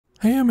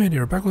Hey, I'm Andy,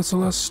 we're back with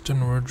Celeste,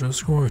 and we're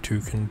just going to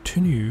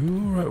continue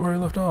right where I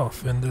left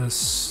off in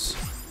this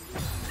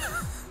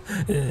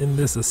in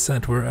this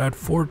ascent. We're at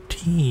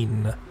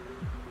 14.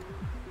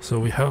 So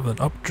we have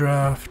an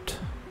updraft,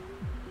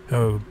 we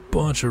have a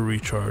bunch of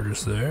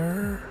recharges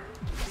there.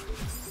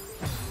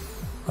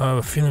 I have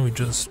a feeling we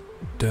just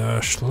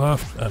dash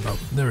left and up.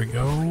 There we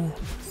go.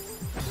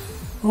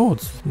 Oh,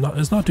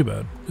 it's not too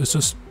bad. It's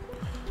just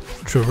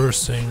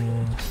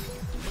traversing.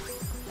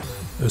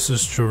 This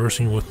is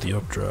traversing with the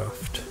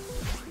updraft.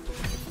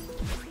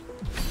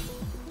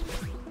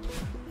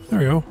 There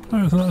we go.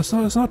 It's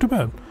not too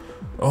bad.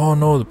 Oh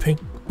no, the pink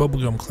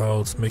bubblegum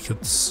clouds make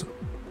its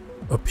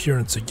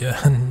appearance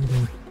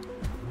again.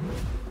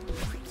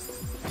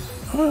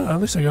 At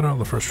least I got it on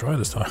the first try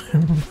this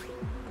time.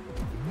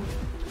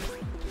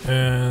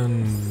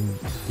 And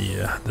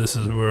yeah, this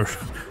is where...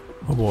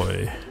 Oh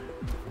boy.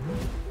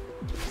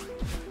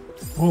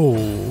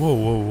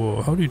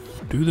 Whoa. How do you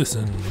do this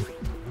in...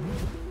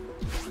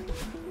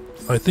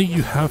 I think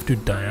you have to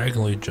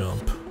diagonally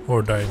jump,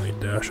 or diagonally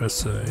dash, I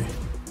say.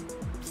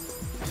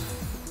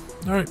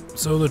 Alright,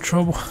 so the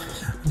trouble,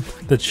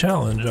 the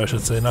challenge, I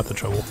should say, not the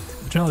trouble.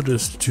 The challenge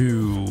is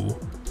to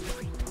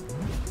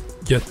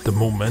get the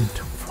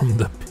momentum from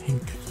the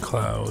pink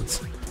clouds,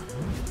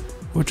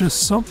 which is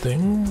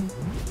something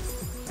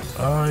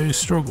I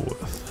struggle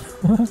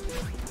with.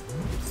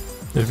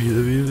 If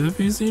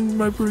you've seen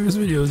my previous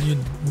videos, you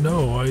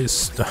know I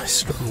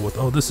struggle with.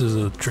 Oh, this is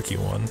a tricky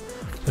one.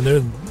 And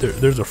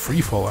there's a free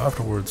fall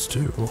afterwards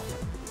too.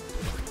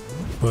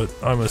 But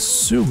I'm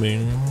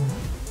assuming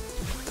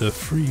the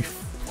free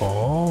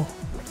fall...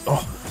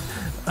 Oh,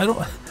 I don't...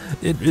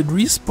 It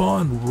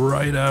respawned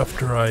right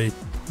after I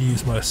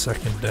used my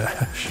second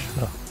dash.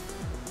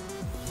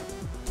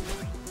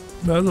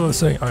 But as I was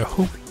saying, I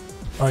hope...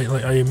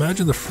 I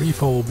imagine the free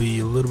fall will be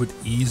a little bit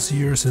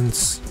easier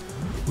since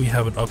we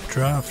have an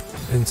updraft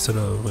instead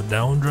of a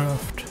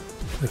downdraft.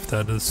 If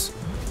that is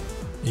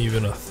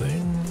even a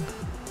thing.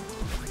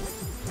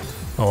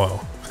 Oh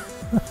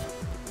wow.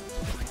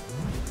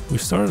 We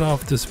started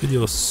off this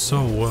video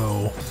so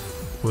well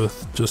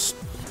with just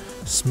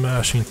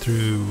smashing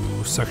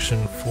through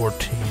section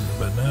 14,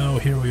 but now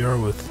here we are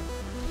with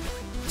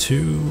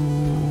two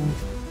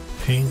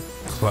pink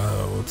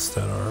clouds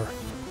that are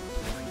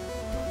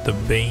the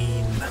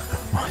bane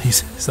of my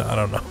existence. I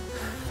don't know.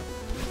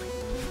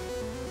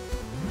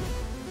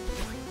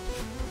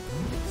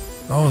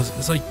 Oh,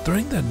 it's like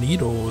threading that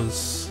needle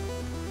is...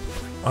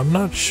 I'm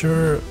not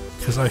sure...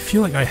 Because I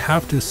feel like I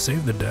have to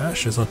save the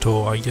dashes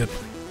until I get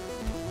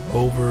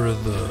over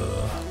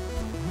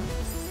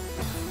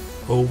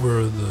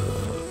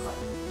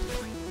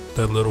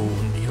that little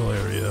needle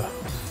area.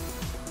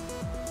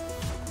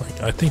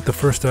 Like, I think the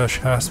first dash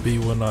has to be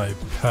when I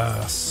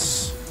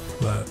pass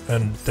that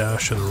and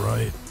dash to the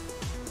right.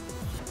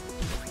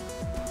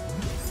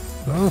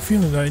 I have a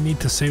feeling that I need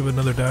to save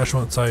another dash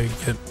once I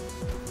get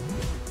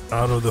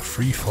out of the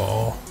free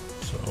fall.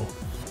 So.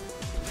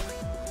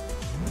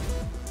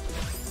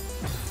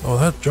 Oh,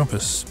 that jump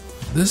is...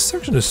 This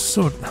section is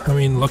so... I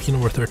mean, lucky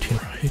number 13,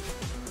 right?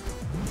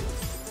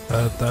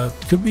 That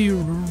could be...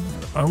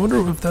 I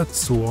wonder if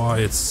that's why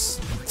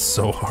it's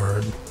so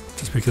hard.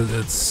 Just because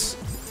it's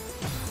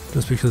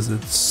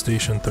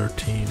station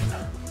 13.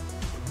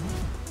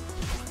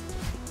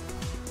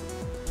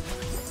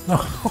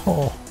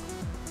 Oh,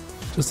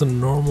 just a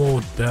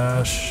normal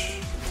dash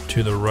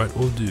to the right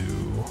will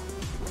do.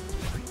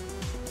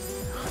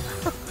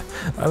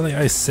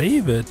 I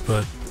save it,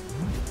 but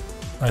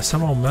I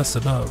somehow mess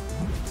it up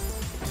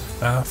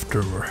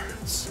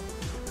afterwards.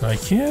 And I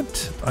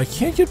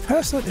can't get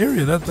past that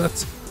area.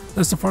 That's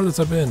the farthest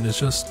I've been. It's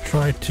just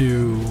try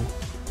to...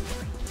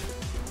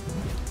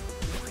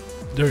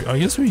 There, I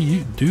guess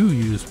we do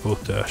use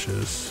both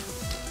dashes.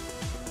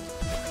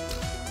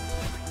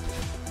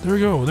 There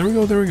we go.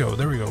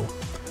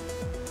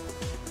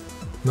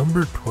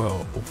 Number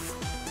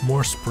 12.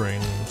 More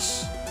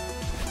springs.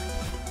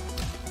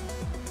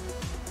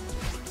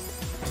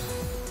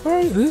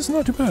 Alright, this is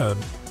not too bad.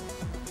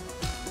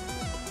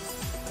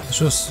 It's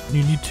just,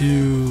 you need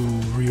to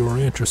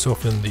reorient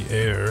yourself in the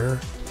air.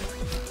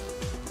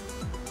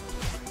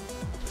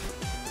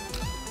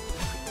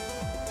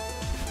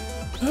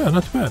 Yeah,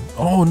 not too bad.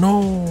 Oh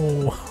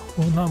no!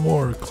 Well, not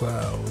more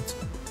clouds.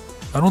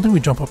 I don't think we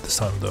jump up this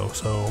time though,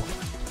 so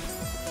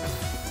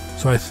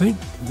I think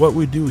what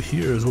we do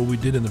here is what we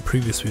did in the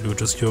previous video,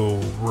 just go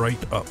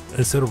right up.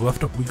 Instead of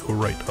left up, we go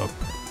right up.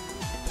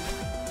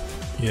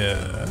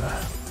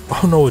 Yeah.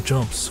 Oh no, it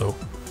jumps, so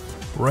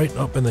right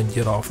up and then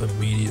get off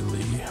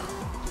immediately.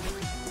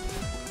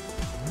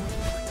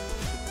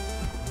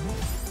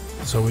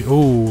 So we...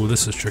 Oh,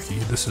 this is tricky.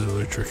 This is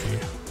really tricky.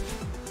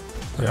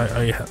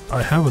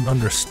 I have an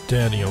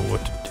understanding of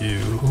what to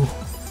do.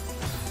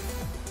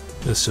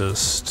 It's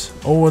just...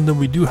 Oh, and then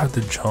we do have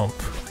to jump.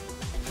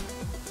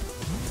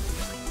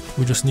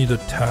 We just need to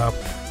tap...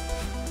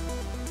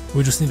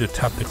 We just need to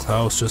tap the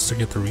clouds just to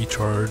get the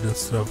recharge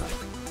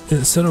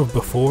instead of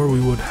before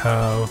we would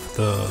have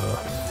the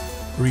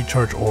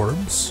recharge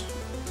orbs.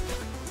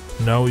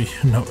 Now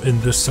in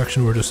this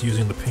section we're just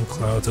using the pink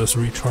clouds as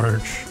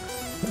recharge.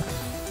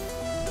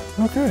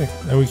 Okay,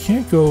 and we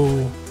can't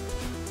go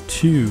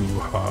too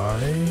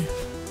high,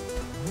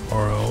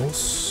 or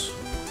else.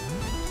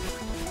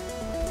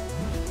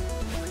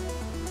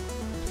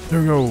 There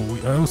we go.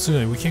 I was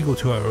saying we can't go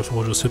too high, or else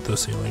we'll just hit the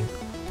ceiling.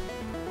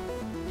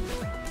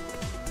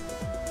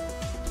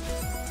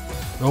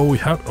 Oh, we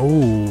have.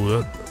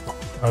 Oh,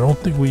 I don't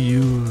think we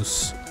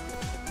use.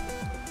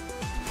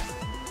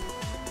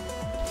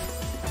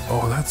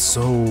 Oh, that's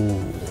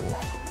so.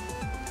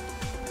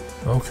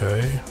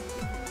 Okay.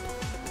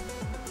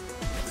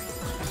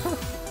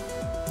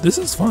 This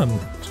is fun.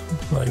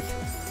 Like,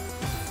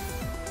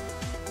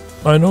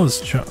 I know it's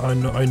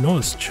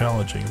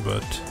challenging,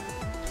 but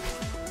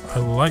I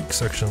like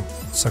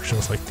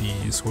sections like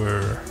these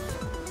where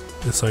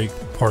it's like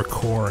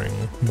parkouring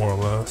more or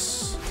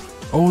less.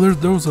 Oh,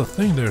 there was a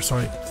thing there, so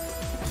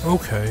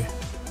okay.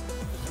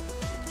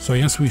 So I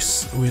guess we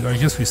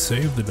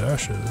saved the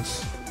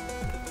dashes.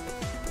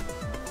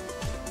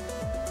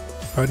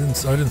 I didn't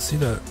see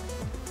that.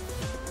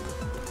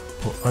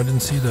 Well, I didn't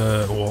see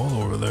that wall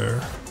over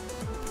there.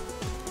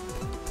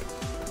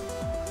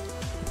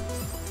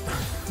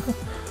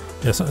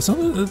 Yeah,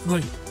 something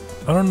like,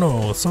 I don't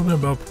know, something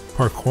about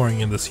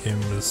parkouring in this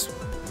game is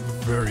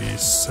very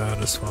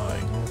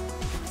satisfying.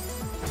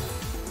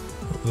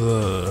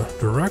 The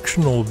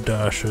directional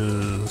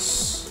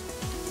dashes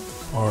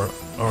are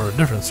a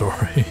different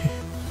story.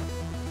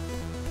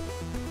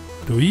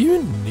 Do we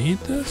even need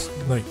this?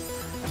 Like,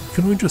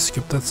 couldn't we just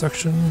skip that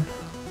section?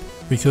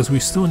 Because we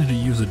still need to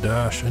use a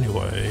dash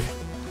anyway.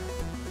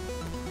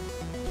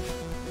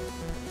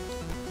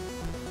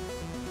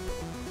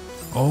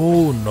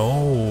 Oh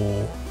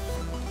no.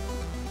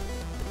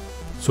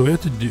 So we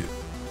have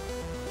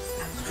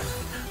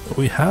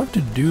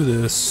to do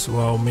this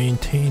while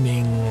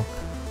maintaining.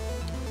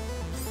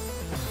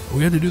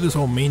 We have to do this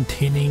while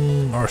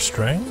maintaining our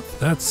strength?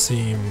 That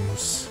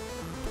seems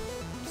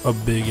a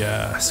big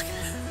ask,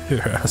 if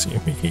you're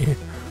asking me.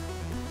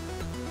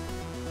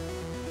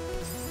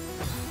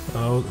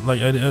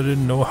 Like I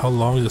didn't know how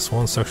long this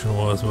one section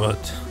was,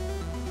 but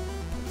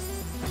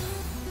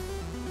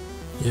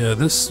yeah,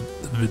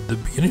 the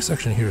beginning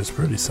section here is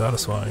pretty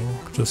satisfying.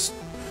 Just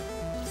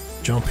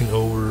jumping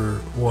over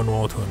one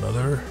wall to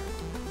another.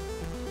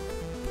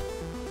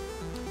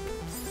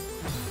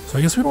 So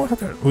I guess we don't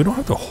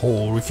have to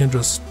hold. We can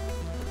just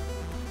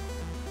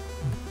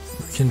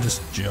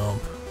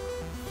jump.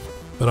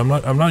 But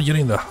I'm not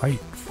getting the height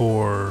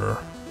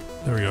for.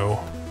 There we go.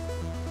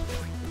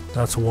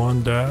 That's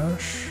one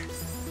dash.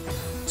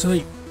 So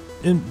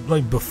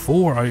like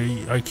before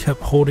I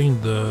kept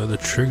holding the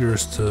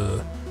triggers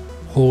to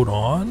hold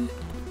on,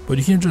 but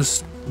you can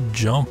just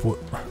jump.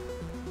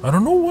 I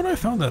don't know when I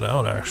found that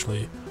out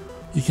actually.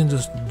 You can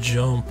just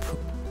jump,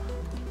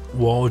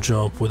 wall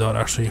jump without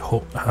actually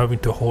having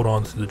to hold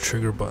on to the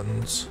trigger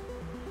buttons.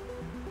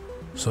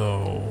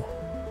 So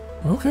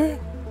okay.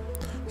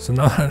 So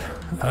now that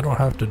I don't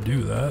have to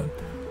do that,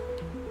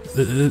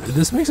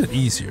 this makes it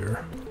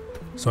easier.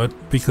 So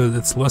because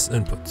it's less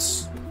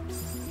inputs.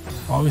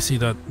 Obviously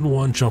that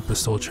one jump is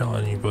still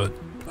challenging, but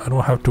I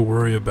don't have to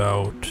worry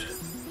about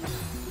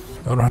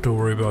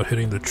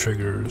hitting the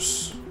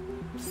triggers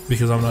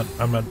because I'm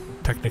not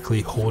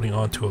technically holding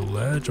onto a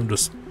ledge. I'm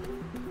just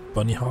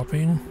bunny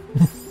hopping.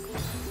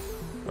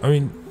 I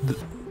mean,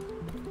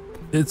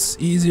 it's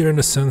easier in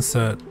the sense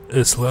that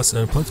it's less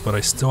inputs, but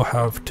I still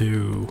have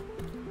to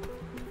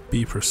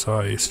be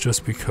precise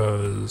just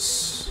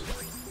because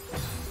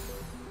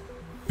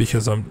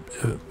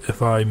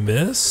if I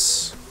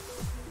miss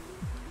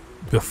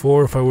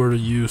before, if I were to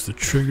use the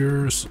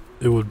triggers,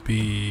 it would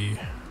be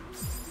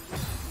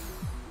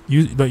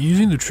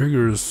using the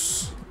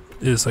triggers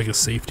is like a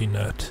safety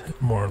net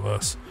more or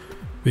less,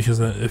 because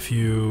then if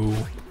you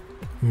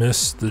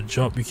miss the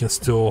jump you can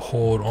still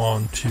hold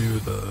on to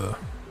the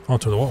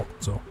wall.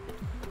 So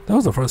that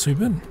was the farthest we've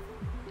been.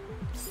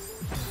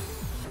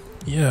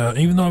 Yeah,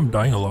 even though I'm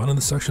dying a lot in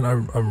this section,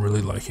 I'm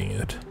really liking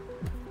it.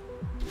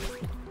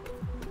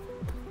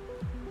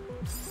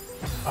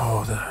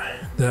 Oh,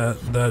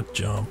 that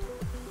jump.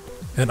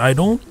 And I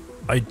don't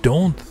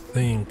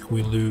think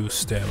we lose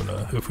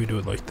stamina if we do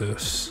it like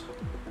this.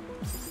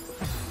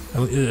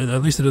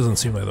 At least it doesn't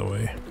seem that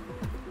way.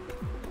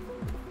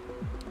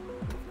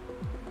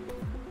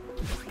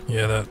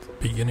 Yeah, that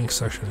beginning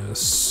section is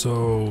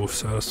so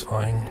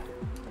satisfying.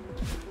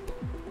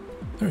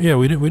 Yeah,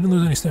 we didn't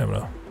lose any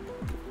stamina.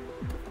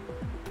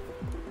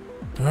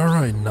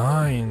 Alright,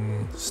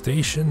 9.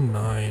 Station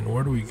 9.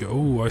 Where do we go?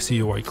 Oh, I see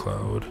a white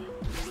cloud.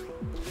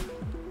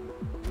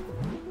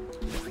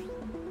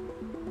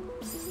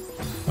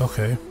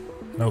 Okay.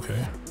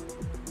 Okay.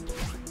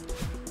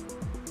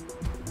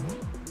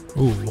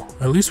 Ooh,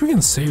 at least we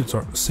can save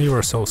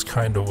ourselves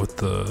kind of with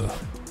the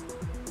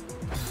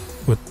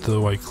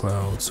white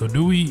cloud. So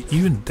do we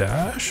even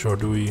dash, or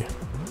do we?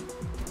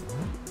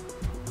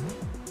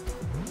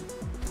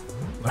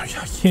 I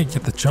can't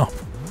get the jump.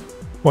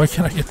 Why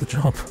can't I get the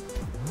jump?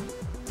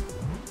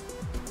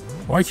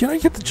 Why can't I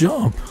get the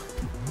jump?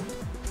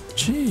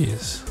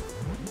 Jeez.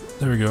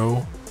 There we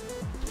go.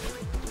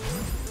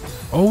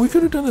 Oh, we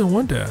could have done it in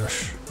one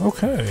dash.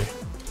 Okay.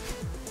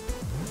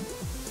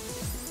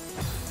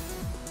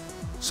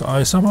 So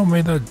I somehow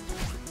made that.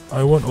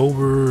 I went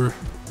over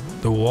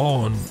the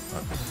wall and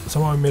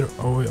somehow I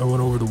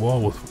went over the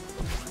wall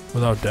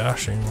without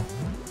dashing.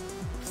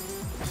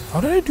 How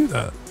did I do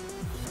that?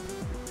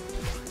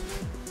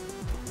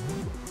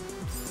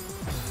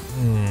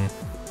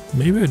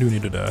 Maybe I do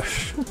need a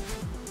dash.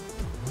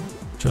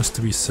 Just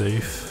to be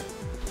safe.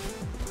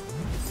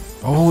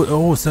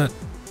 Oh, is that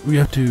we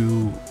have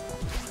to?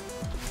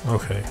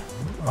 Okay,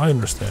 I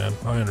understand.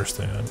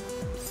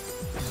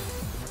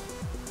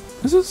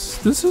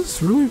 This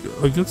is really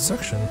a good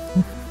section.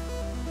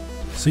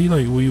 See,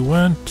 like we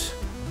went.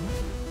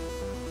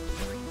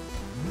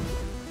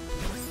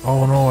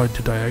 Oh no, I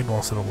did diagonal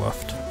instead of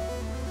left.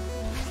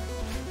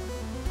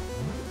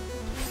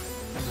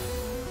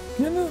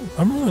 Yeah, no,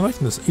 I'm really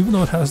liking this, even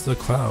though it has the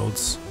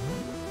clouds.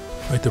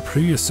 Like the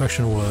previous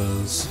section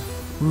was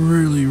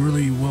really,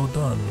 really well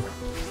done.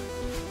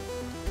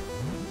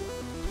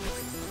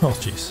 Oh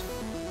jeez.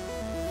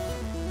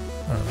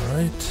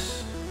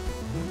 Alright.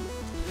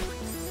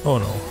 Oh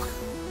no.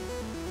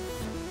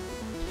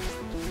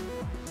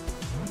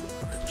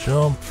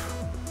 Jump.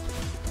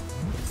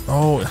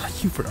 Oh,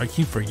 I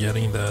keep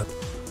forgetting that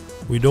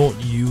we don't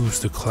use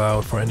the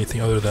cloud for anything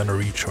other than a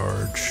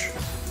recharge.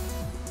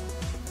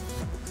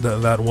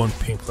 That one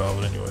pink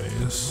cloud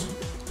anyways.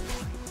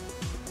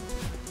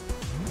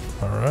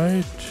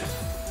 Alright.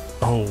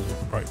 Oh,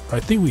 right. I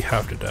think we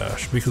have to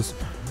dash because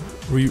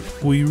we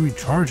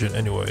recharge it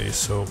anyway,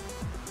 so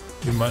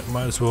we might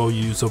as well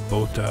use up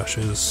both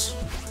dashes.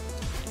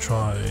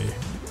 Try.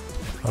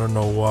 I don't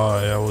know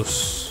why I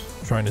was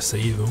trying to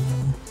save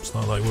them. It's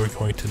not like we're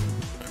going to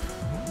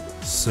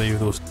save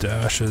those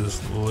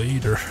dashes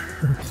later.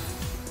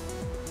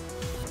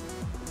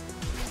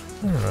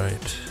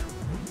 Alright.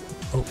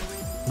 Oh,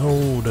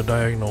 no, the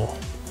diagonal.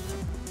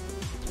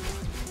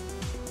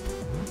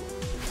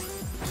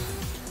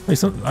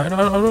 Like I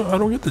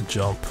don't get the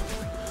jump.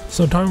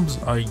 Sometimes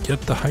I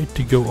get the height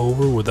to go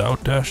over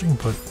without dashing,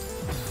 but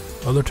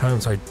other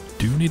times I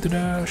do need the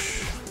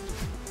dash.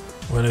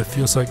 When it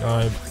feels like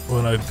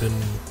when I've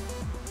been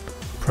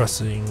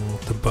pressing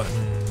the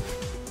button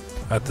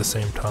at the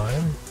same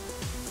time.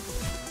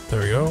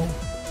 There we go.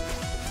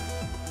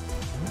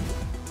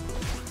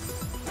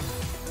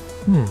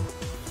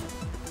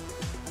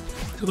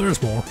 So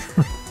there's more.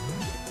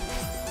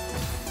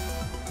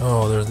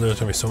 Oh, there's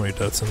gonna be so many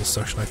deaths in this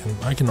section.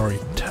 I can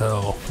already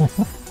tell.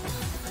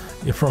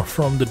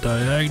 from the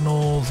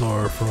diagonals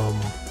or from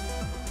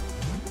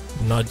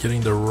not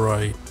getting the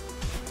right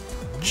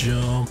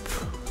jump.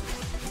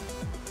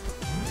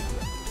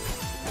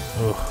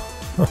 Ugh.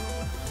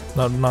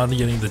 not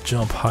getting the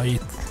jump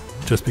height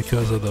just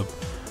because of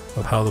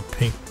how the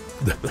pink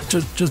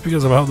just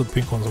because of how the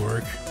pink ones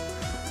work.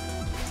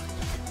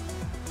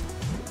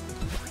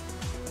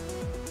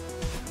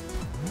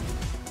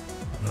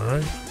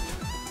 Alright.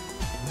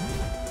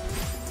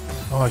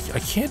 Oh, I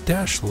can't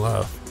dash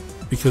left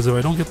because if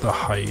I don't get the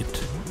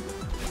height,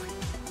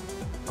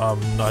 I'm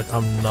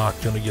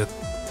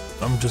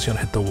just gonna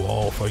hit the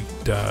wall if I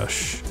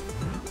dash,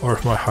 or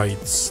if my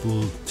height's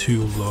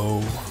too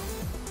low.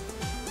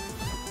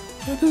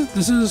 Yeah,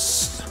 this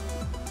is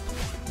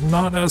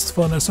not as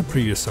fun as the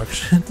previous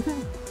section.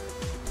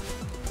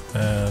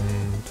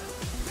 And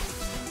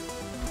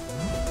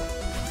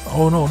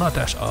oh no, not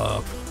dash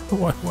up.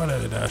 Why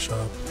did I dash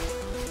up?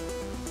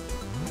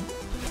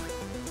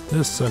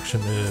 This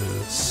section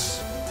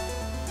is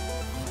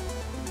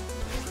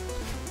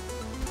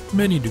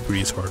many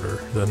degrees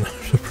harder than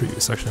the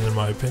previous section, in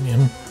my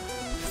opinion.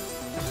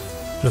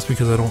 Just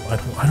because I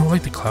don't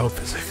like the cloud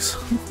physics.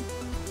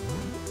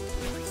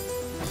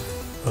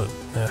 But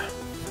yeah,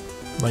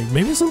 like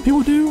maybe some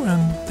people do,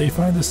 and they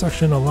find this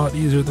section a lot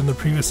easier than the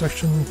previous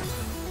section.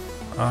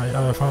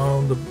 I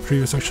found the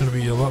previous section to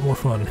be a lot more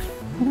fun.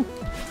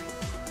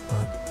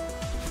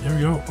 There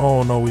we go.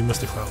 Oh no, we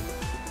missed the cloud.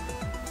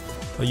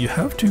 You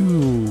have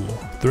to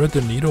thread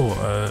the needle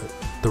at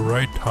the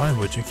right time,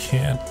 but you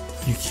can't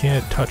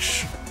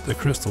touch the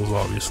crystals,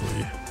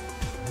 obviously.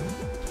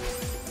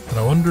 And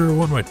I wonder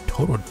what my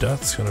total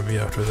death's gonna be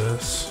after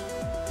this,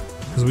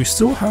 because we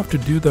still have to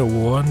do that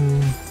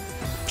one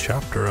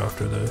chapter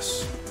after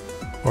this.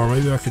 Or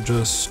maybe I could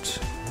just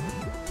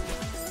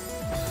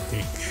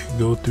like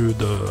go through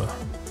the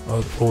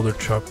older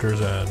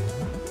chapters and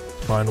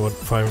find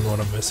what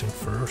I'm missing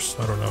first.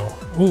 I don't know.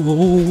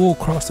 We'll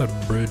cross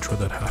that bridge when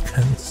that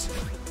happens.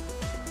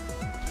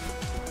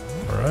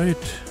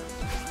 Alright.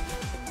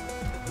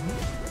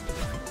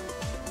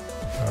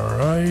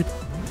 Alright.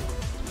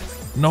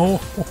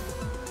 No.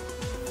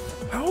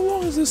 How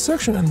long is this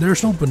section and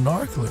there's no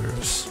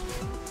binoculars?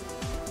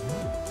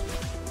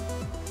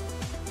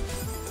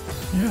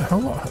 Yeah, how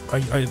long?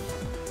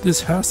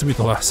 This has to be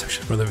the last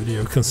section for the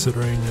video,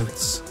 considering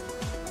it's...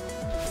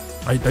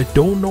 I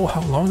don't know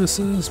how long this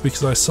is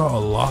because I saw a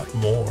lot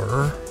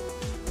more,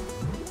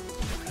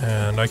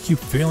 and I keep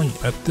failing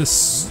at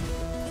this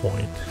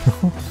point.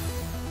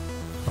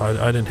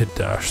 I didn't hit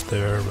dash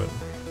there, but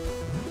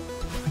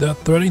that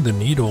threading the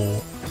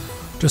needle,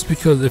 just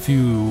because if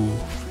you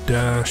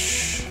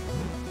dash,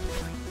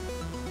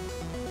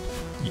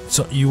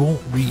 so you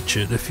won't reach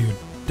it if you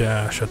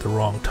dash at the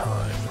wrong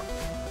time.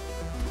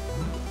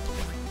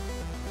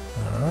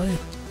 Alright.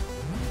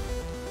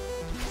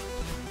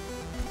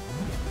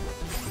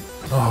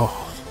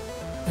 Oh,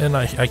 and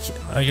like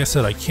I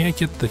said, I can't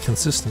get the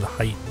consistent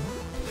height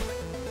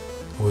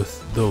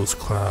with those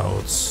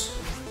clouds.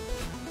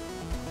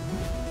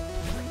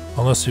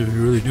 Unless you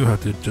really do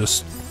have to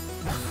just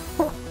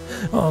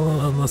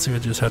unless you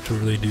just have to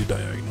really do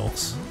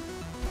diagonals.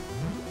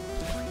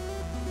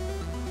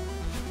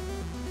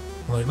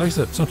 Like I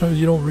said, sometimes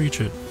you don't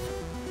reach it,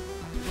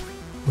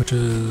 which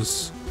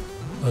is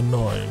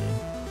annoying.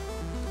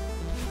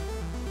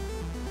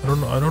 I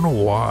don't know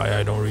why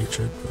I don't reach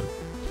it, but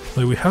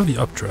like we have the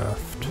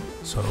updraft,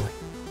 so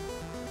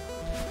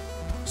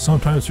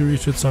sometimes we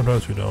reach it,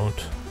 sometimes we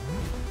don't.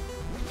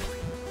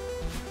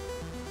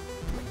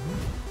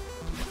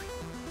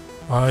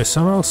 I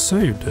somehow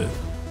saved it.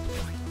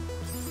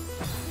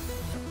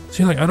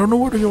 See, like I don't know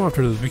where to go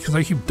after this because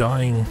I keep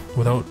dying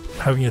without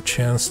having a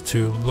chance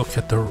to look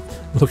at the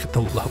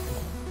level.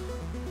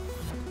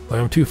 Like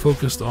I'm too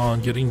focused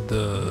on getting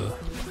the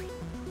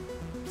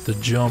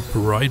jump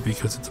right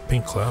because it's a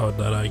pink cloud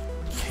that I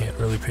can't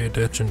really pay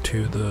attention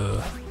to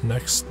the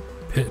next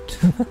pit.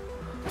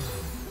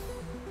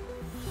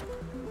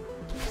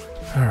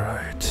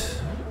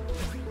 Alright.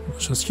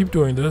 Let's just keep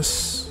doing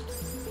this.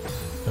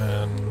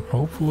 And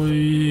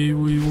hopefully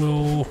we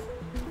will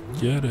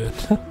get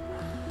it.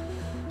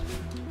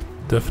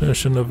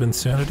 Definition of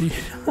insanity.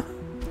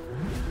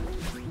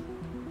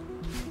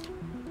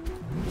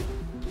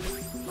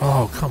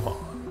 Oh, come on.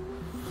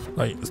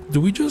 Like, do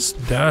we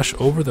just dash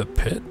over the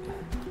pit?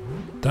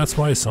 That's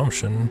my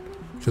assumption.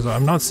 Because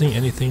I'm not seeing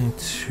anything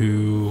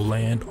to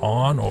land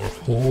on or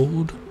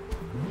hold.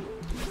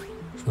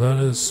 So that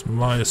is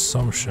my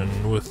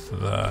assumption with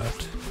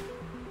that.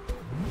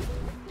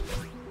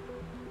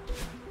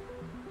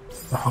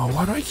 Oh,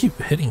 why do I keep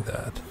hitting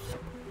that?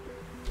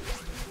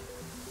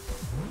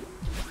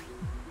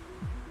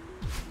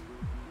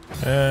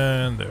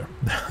 And there.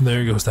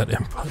 There goes that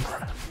input.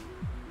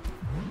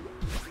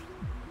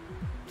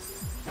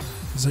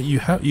 So you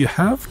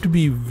have to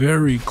be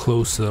very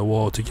close to the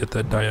wall to get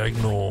that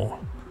diagonal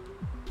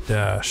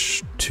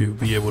dash to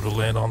be able to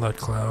land on that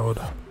cloud.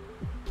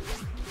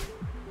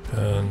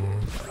 And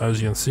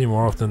as you can see,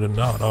 more often than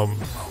not, I'll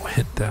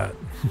hit that.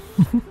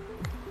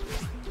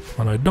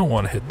 And I don't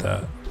want to hit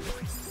that.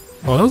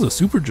 Oh, that was a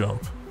super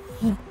jump.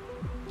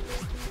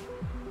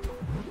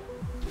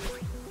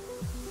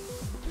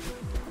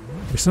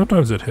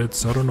 Sometimes it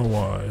hits, I don't know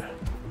why.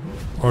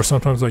 Or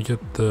sometimes I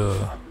get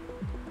the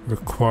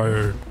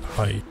required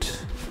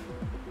height.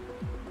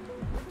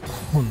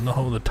 Oh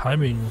no, the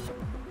timing.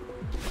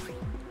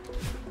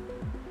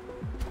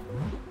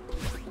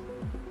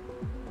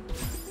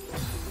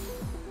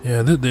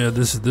 Yeah,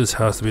 this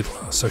has to be the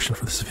last section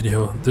for this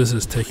video. This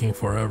is taking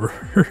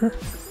forever.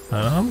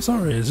 I'm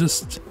sorry, it's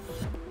just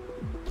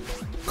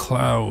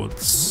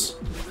clouds.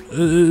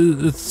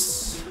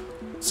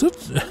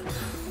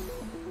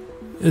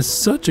 It's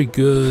such a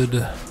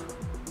good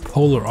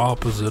polar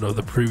opposite of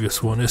the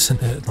previous one,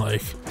 isn't it?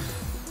 Like,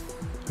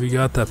 we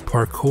got that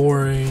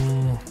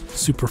parkouring,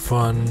 super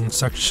fun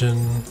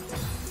section,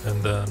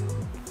 and then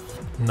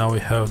now we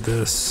have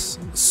this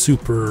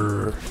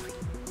super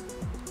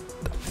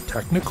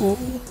technical?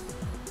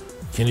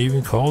 Can you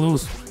even call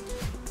those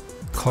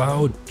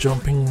cloud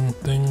jumping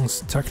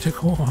things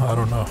technical? I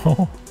don't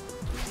know.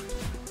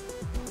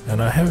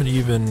 And I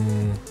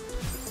haven't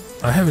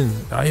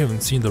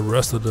seen the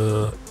rest of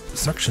the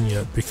section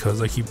yet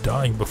because I keep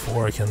dying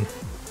before I can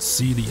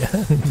see the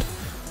end.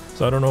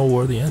 So I don't know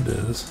where the end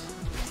is.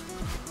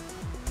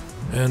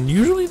 And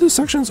usually the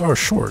sections are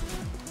short.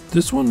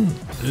 This one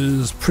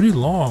is pretty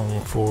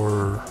long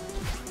for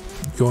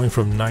going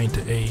from 9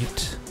 to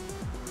 8.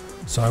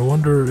 So I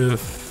wonder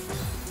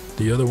if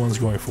the other ones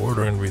going forward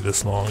are going to be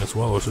this long as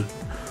well,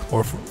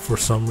 or for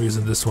some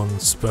reason this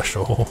one's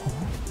special.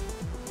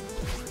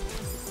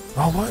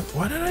 Oh,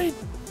 why did I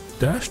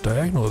dash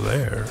diagonal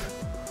there?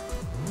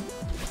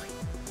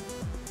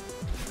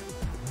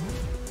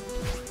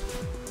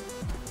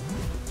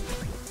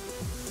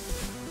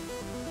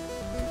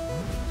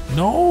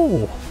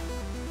 No!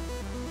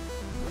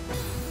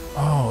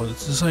 Oh,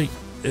 it's just like,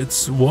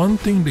 it's one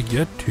thing to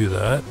get to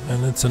that,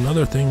 and it's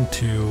another thing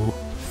to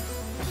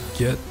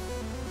get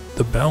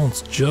the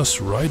balance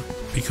just right,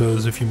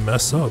 because if you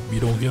mess up,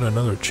 you don't get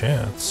another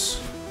chance.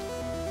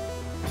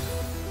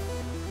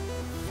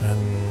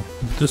 And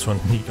this one,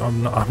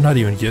 I'm not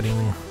even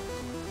getting,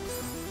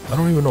 I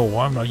don't even know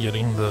why I'm not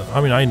getting the,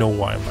 I mean, I know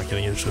why I'm not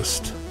getting it, it's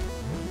just,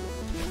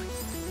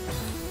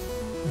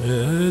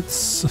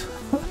 it's,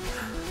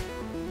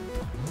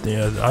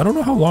 yeah, I don't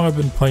know how long I've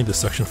been playing this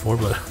section for,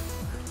 but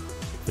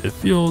it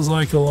feels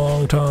like a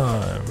long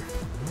time.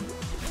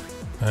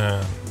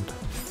 And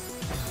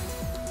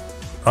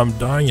I'm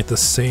dying at the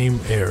same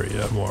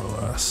area, more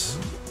or less.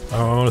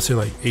 I want to say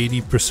like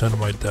 80% of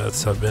my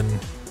deaths have been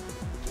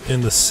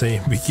in the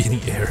same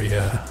beginning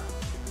area.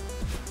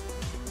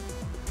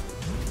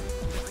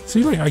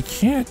 See, like, I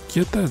can't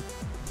get that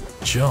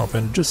jump,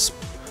 and just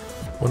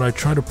when I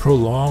try to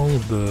prolong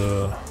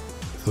the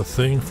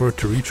thing for it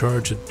to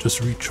recharge, it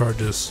just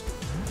recharges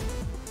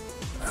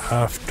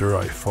after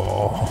I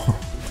fall.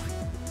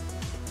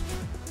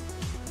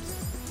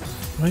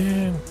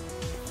 Man.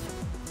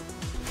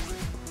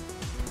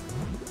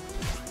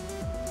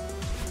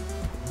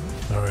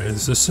 Alright,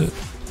 is this it?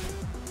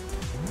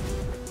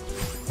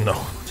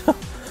 No.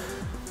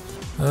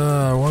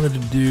 I wanted to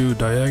do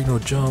diagonal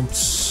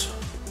jumps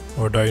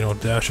or diagonal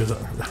dashes.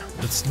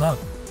 It's not.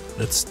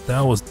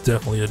 That was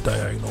definitely a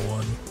diagonal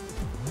one.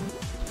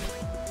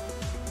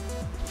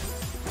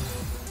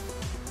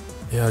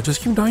 Yeah, I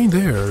just keep dying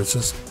there. It's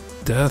just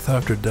death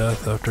after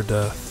death after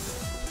death.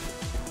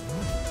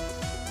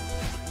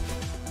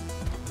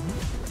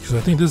 Because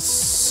I think this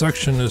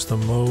section is the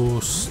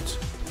most...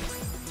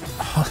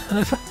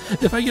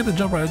 if I get the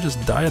jump right, I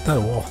just die at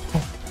that wall.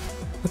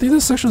 I think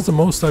this section is the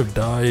most I've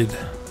died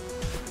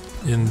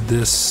in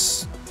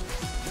this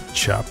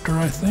chapter,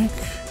 I think.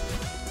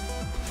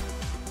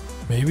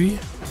 Maybe?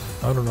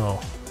 I don't know.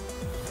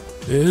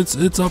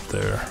 It's up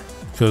there.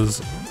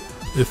 Because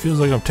it feels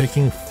like I'm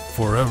taking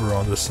forever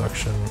on this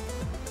section.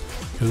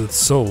 Because it's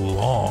so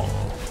long.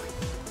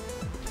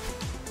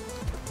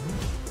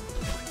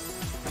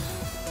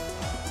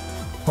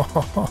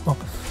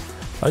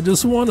 I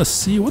just want to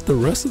see what the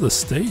rest of the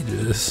stage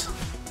is.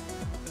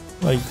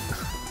 Like,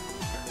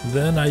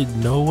 then I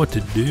know what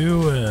to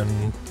do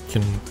and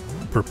can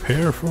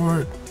prepare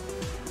for it.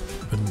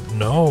 But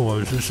no,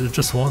 it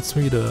just wants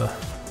me to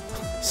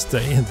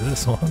stay in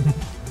this one.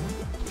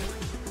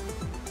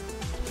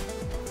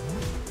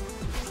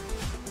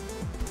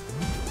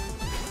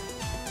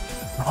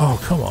 Oh,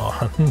 come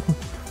on.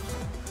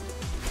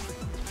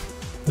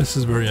 This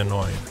is very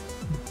annoying.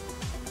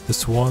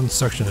 This one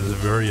section is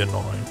very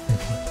annoying.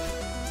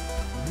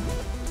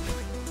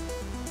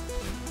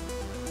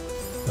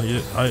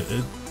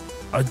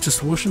 I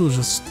just wish it was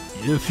just,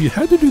 if you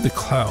had to do the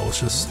clouds,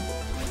 just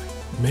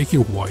make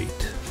it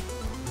white.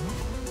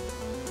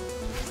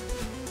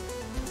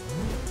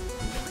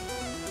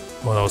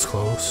 Well, that was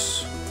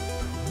close.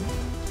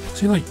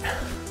 See, like,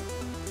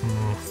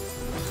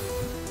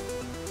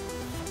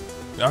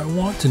 I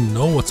want to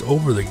know what's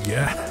over the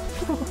gap.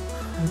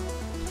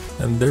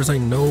 And there's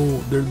like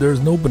there's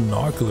no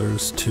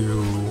binoculars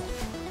to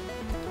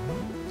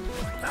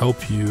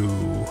help you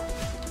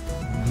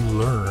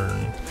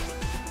learn.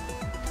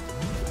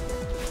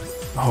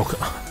 Oh,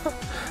 God.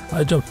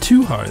 I jumped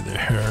too high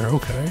there.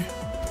 Okay.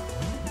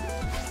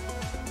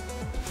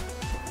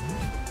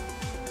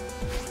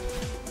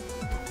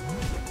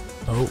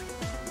 Oh,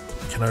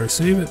 can I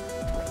save it?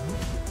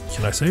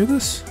 Can I save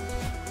this?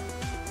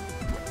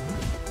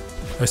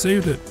 I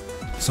saved it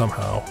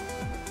somehow.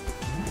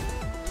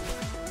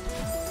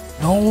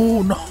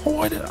 No,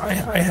 I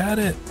had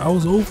it. I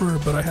was over,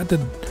 but I had to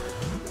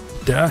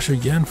dash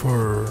again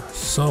for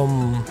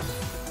some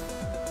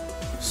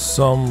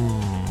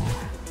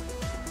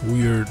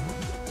weird.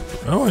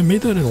 Oh, I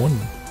made that in one.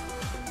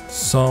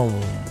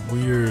 Some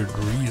weird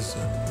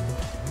reason.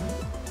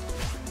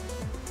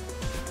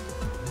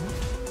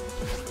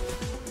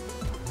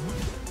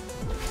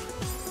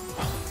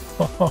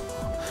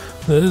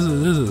 This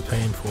is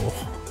painful.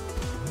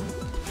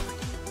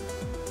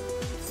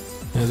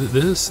 Yeah,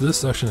 this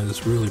section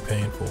is really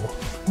painful.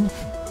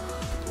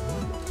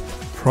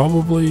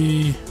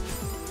 Probably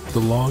the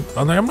long.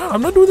 I'm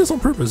not doing this on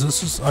purpose. It's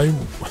just I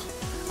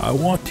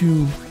want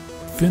to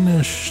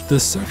finish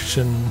this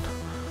section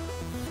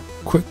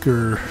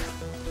quicker,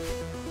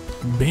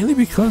 mainly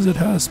because it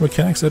has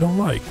mechanics I don't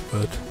like.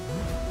 But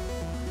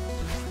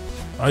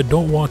I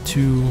don't want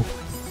to.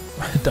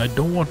 I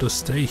don't want to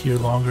stay here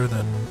longer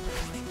than,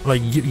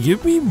 like,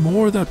 give me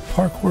more of that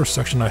parkour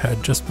section I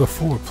had just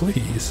before,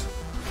 please.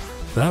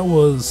 That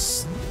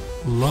was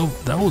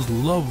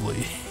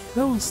lovely.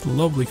 That was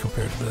lovely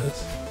compared to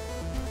this.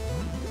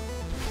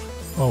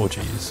 Oh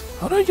jeez,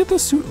 how did I get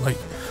this suit? Like,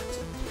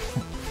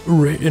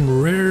 in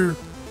rare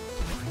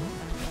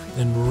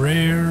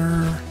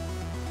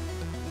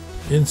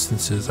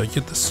instances, I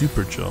get the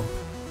super jump,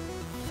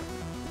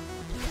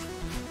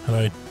 and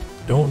I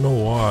don't know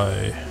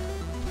why.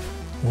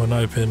 When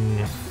I've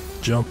been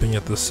jumping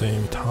at the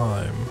same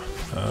time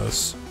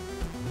as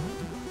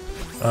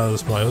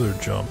my other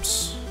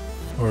jumps,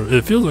 or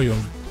it feels like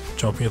I'm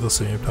jumping at the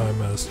same time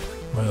as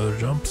my other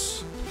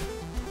jumps.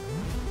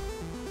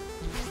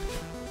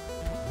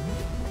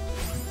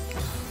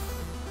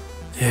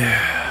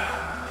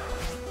 Yeah.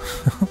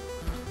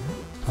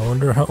 I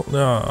wonder how.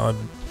 I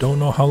don't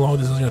know how long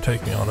this is gonna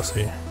take me,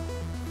 honestly.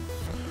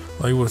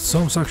 Like, with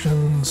some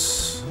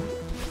sections,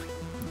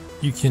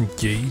 you can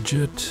gauge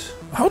it.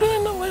 How did I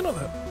know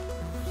that?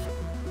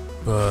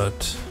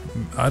 But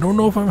I don't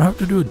know if I'm gonna have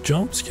to do a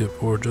jump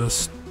skip or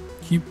just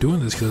keep doing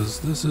this, because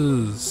this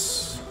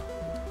is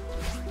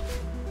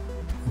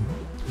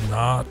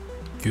not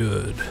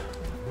good.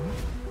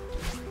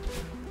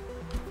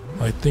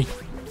 I think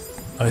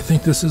I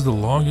think this is the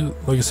longest,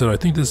 like I said, I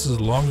think this is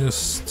the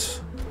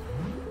longest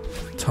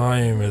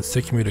time it's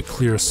taking me to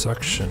clear a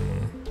section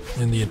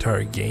in the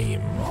entire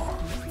game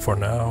for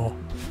now.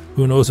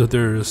 Who knows if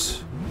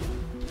there's...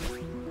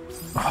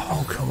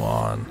 Oh, come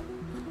on.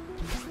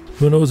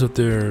 Who knows if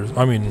there's...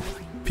 I mean,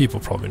 people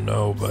probably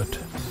know, but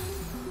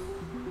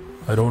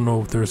I don't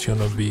know if there's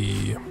gonna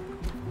be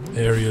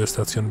areas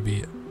that's gonna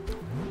be...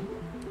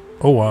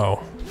 Oh,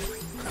 wow.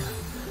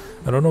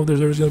 I don't know if there's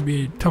areas gonna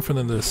be tougher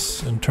than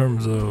this in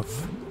terms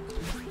of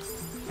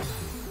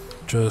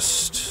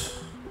just...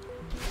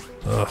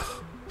 Ugh.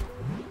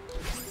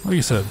 Like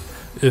I said,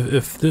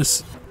 if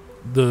this...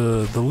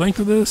 The length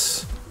of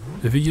this,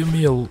 if you give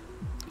me a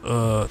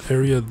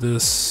area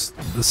this...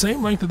 The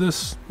same length of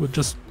this with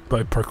just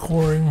by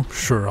parkouring,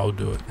 sure, I'll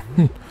do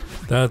it.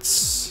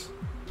 That's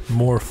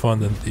more fun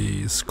than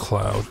these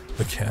cloud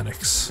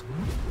mechanics.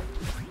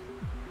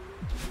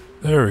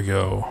 There we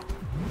go.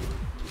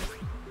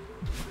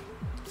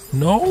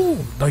 No,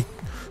 like,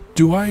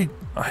 do I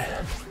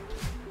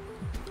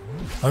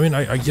mean,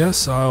 I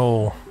guess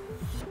I'll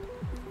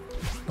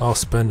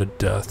spend a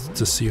death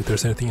to see if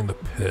there's anything in the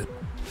pit,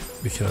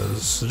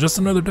 because just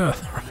another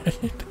death,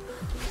 right?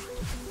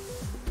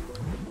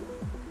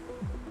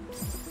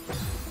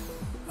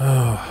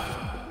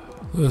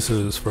 This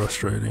is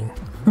frustrating.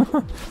 I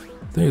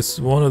think it's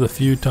one of the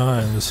few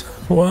times,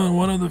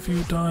 one of the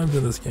few times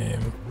in this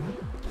game.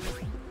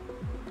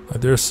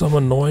 Like, there's some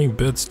annoying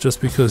bits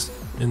just because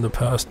in the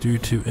past due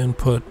to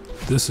input,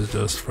 this is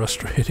just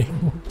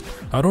frustrating.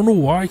 I don't know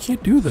why I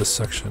can't do this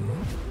section.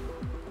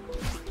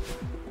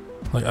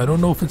 Like, I don't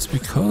know if it's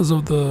because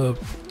of the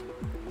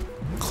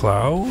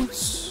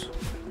clouds.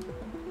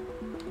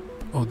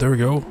 Oh, there we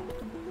go.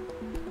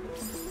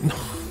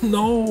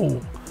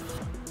 No.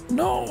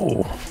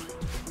 No.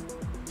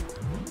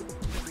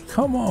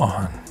 Come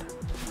on.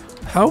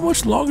 How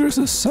much longer is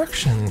this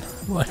section?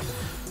 Like,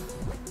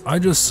 I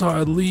just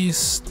saw at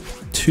least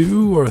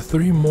two or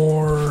three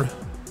more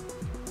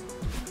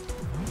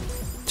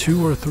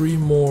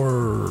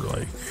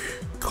like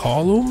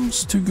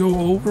columns to go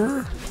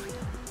over.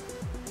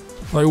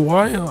 Like,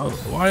 why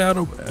out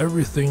of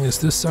everything is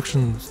this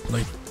section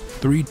like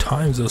 3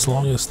 times as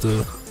long as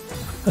the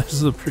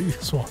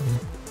previous one?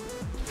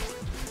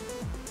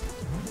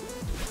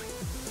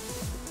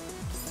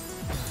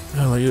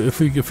 Yeah, like if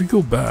we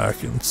go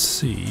back and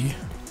see,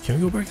 can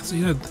we go back and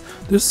see that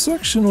this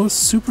section was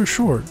super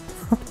short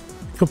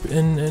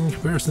in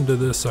comparison to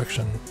this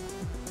section?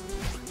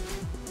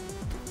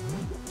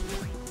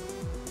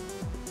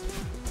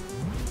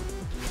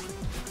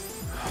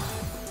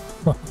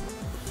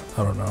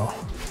 I don't know.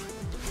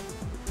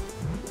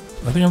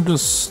 I think I'm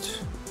just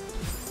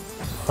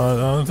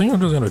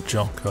gonna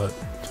jump cut.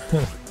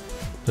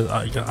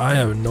 I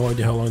have no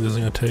idea how long this is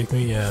gonna take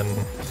me, and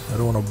I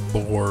don't want to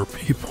bore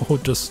people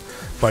just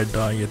by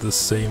dying at the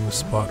same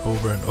spot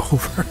over and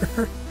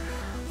over.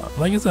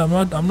 Like I said,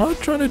 I'm not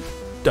trying to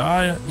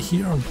die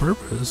here on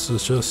purpose.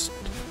 It's just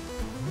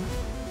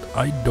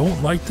I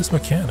don't like this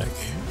mechanic.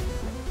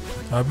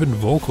 I've been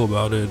vocal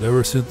about it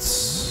ever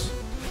since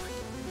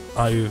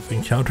I've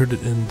encountered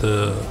it in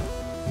the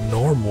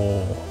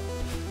normal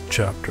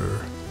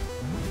chapter.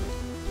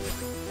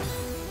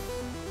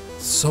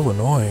 It's so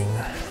annoying.